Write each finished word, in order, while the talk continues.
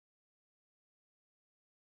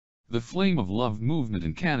The Flame of Love movement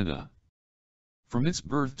in Canada. From its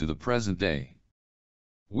birth to the present day,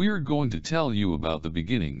 we're going to tell you about the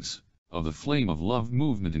beginnings of the Flame of Love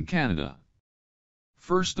movement in Canada.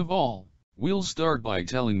 First of all, we'll start by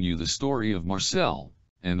telling you the story of Marcel,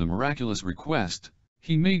 and the miraculous request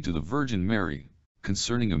he made to the Virgin Mary,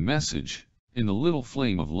 concerning a message in the Little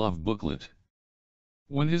Flame of Love booklet.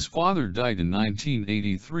 When his father died in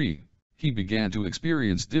 1983, he began to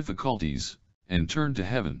experience difficulties, and turned to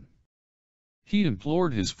heaven. He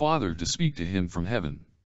implored his father to speak to him from heaven.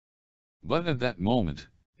 But at that moment,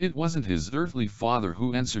 it wasn't his earthly father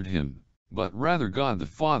who answered him, but rather God the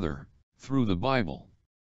Father, through the Bible.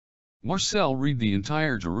 Marcel read the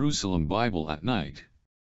entire Jerusalem Bible at night,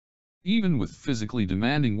 even with physically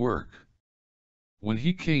demanding work. When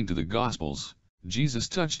he came to the Gospels, Jesus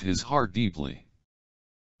touched his heart deeply.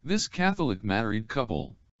 This Catholic married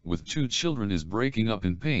couple, with 2 children, is breaking up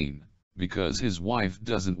in pain, because his wife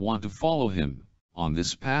doesn't want to follow him on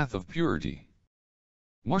this path of purity.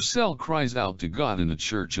 Marcel cries out to God in a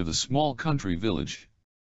church of a small country village.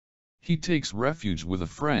 He takes refuge with a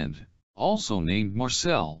friend, also named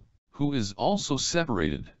Marcel, who is also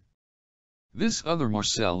separated. This other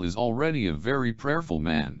Marcel is already a very prayerful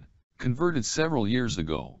man, converted several years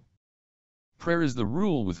ago. Prayer is the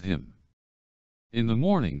rule with him. In the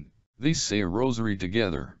morning, they say a rosary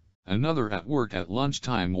together, another at work at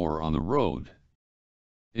lunchtime or on the road.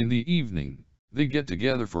 In the evening, they get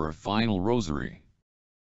together for a final rosary.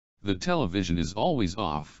 The television is always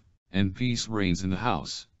off, and peace reigns in the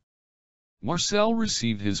house. Marcel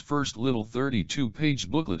received his first little 32-page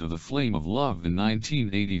booklet of the Flame of Love in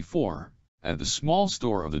 1984, at the small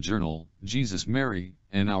store of the journal, Jesus, Mary,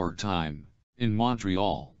 and Our Time, in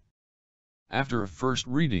Montreal. After a first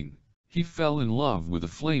reading, he fell in love with the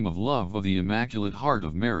Flame of Love of the Immaculate Heart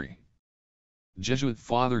of Mary. Jesuit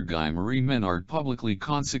Father Guy-Marie Menard publicly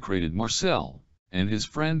consecrated Marcel and his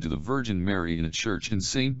friend to the Virgin Mary in a church in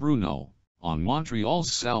Saint Bruno, on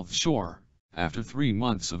Montreal's South Shore, after 3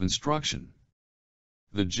 months of instruction.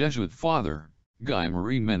 The Jesuit Father,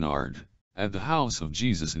 Guy-Marie Menard, at the House of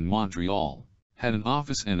Jesus in Montreal, had an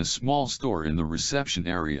office and a small store in the reception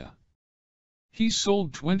area. He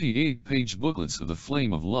sold 28-page booklets of the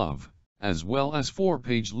Flame of Love, as well as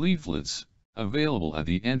 4-page leaflets, available at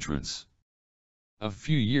the entrance. A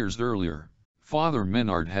few years earlier, Father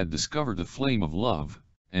Menard had discovered the Flame of Love,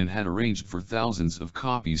 and had arranged for thousands of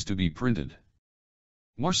copies to be printed.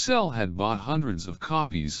 Marcel had bought hundreds of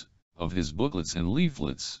copies of his booklets and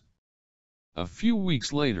leaflets. A few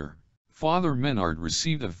weeks later, Father Menard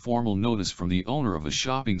received a formal notice from the owner of a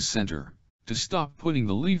shopping center to stop putting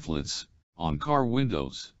the leaflets on car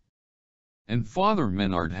windows. And Father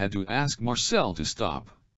Menard had to ask Marcel to stop.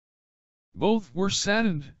 Both were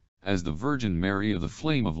saddened, as the Virgin Mary of the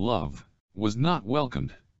Flame of Love was not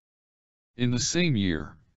welcomed. In the same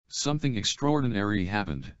year, something extraordinary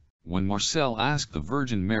happened, when Marcel asked the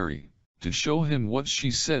Virgin Mary to show him what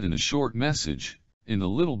she said in a short message, in the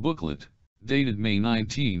little booklet, dated May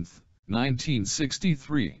 19,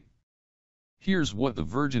 1963. Here's what the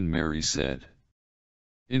Virgin Mary said.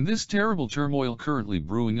 In this terrible turmoil currently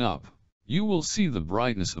brewing up, you will see the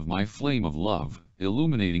brightness of my flame of love,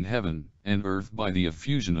 illuminating heaven and earth by the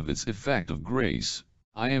effusion of its effect of grace.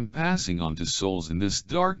 I am passing on to souls in this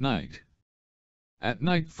dark night. At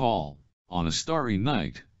nightfall, on a starry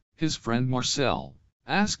night, his friend Marcel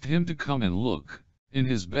asked him to come and look in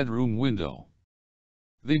his bedroom window.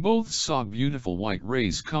 They both saw beautiful white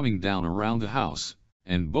rays coming down around the house,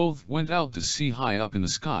 and both went out to see high up in the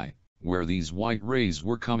sky, where these white rays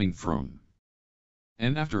were coming from.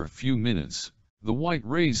 And after a few minutes, the white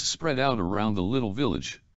rays spread out around the little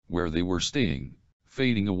village, where they were staying,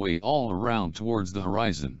 fading away all around towards the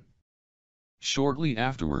horizon. Shortly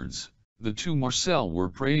afterwards, the two Marcel were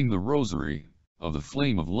praying the rosary of the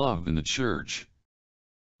Flame of Love in the church.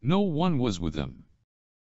 No one was with them.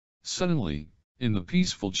 Suddenly, in the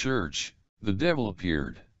peaceful church, the devil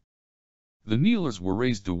appeared. The kneelers were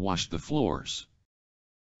raised to wash the floors.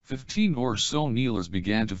 15 or so kneelers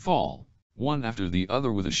began to fall, one after the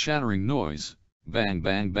other with a shattering noise, bang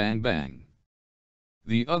bang bang bang.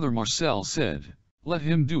 The other Marcel said, "Let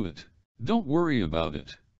him do it, don't worry about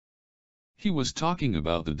it." He was talking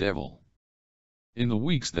about the devil. In the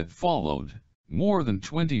weeks that followed, more than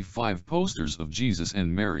 25 posters of Jesus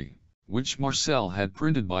and Mary, which Marcel had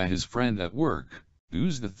printed by his friend at work,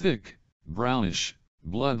 oozed a thick, brownish,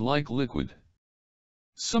 blood-like liquid.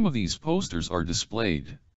 Some of these posters are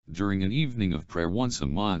displayed during an evening of prayer once a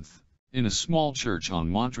month, in a small church on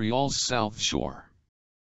Montreal's South Shore.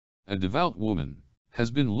 A devout woman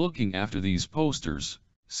has been looking after these posters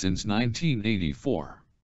since 1984.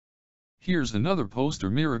 Here's another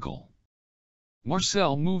poster miracle.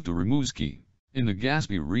 Marcel moved to Rimouski, in the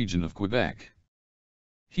Gaspé region of Quebec.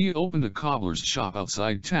 He opened a cobbler's shop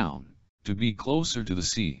outside town, to be closer to the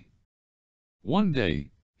sea. One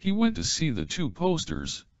day, he went to see the two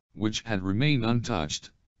posters, which had remained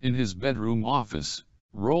untouched, in his bedroom office,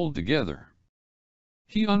 rolled together.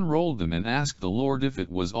 He unrolled them and asked the Lord if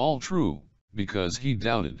it was all true, because he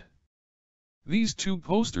doubted. These two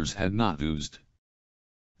posters had not oozed.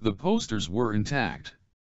 The posters were intact.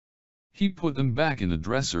 He put them back in the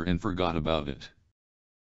dresser and forgot about it.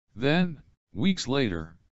 Then, weeks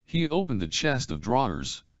later, he opened the chest of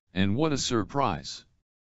drawers, and what a surprise!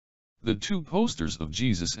 The two posters of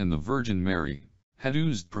Jesus and the Virgin Mary had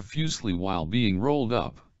oozed profusely while being rolled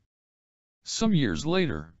up. Some years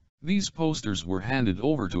later, these posters were handed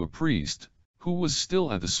over to a priest, who was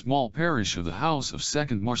still at the small parish of the house of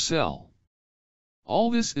Second Marcel.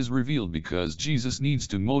 All this is revealed because Jesus needs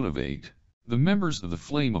to motivate the members of the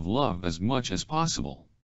Flame of Love as much as possible.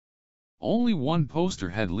 Only one poster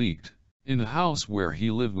had leaked, in the house where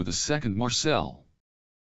he lived with the Second Marcel.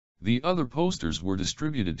 The other posters were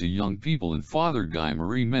distributed to young people in Father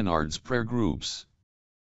Guy-Marie Menard's prayer groups.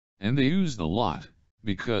 And they oozed a lot,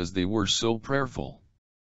 because they were so prayerful.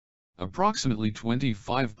 Approximately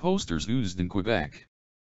 25 posters oozed in Quebec.